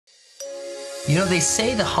You know, they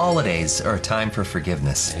say the holidays are a time for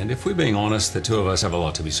forgiveness. And if we're being honest, the two of us have a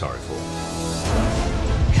lot to be sorry for.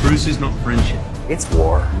 Truce is not friendship. It's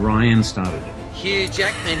war. Ryan started it. Hugh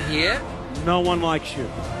Jackman here. No one likes you.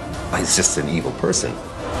 He's just an evil person.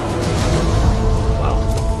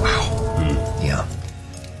 Yeah.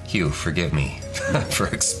 Hugh, forgive me for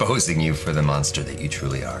exposing you for the monster that you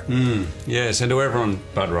truly are. Yes, and to everyone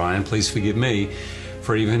but Ryan, please forgive me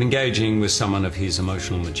for even engaging with someone of his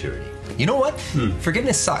emotional maturity. You know what?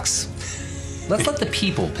 Forgiveness sucks. Let's let the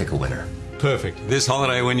people pick a winner. Perfect. This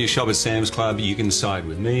holiday, when you shop at Sam's Club, you can side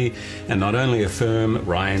with me and not only affirm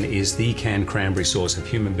Ryan is the canned cranberry source of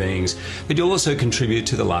human beings, but you'll also contribute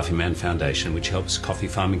to the Laughing Man Foundation, which helps coffee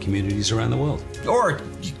farming communities around the world. Or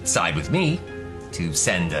you side with me to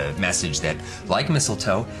send a message that, like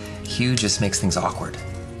mistletoe, Hugh just makes things awkward.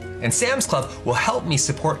 And Sam's Club will help me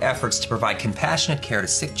support efforts to provide compassionate care to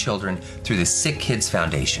sick children through the Sick Kids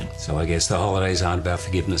Foundation. So I guess the holidays aren't about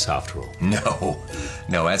forgiveness after all.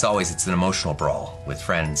 No, as always, it's an emotional brawl with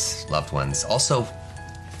friends, loved ones, also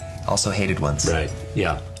hated ones. Right,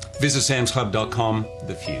 yeah. Visit samsclub.com,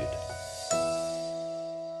 The Feud.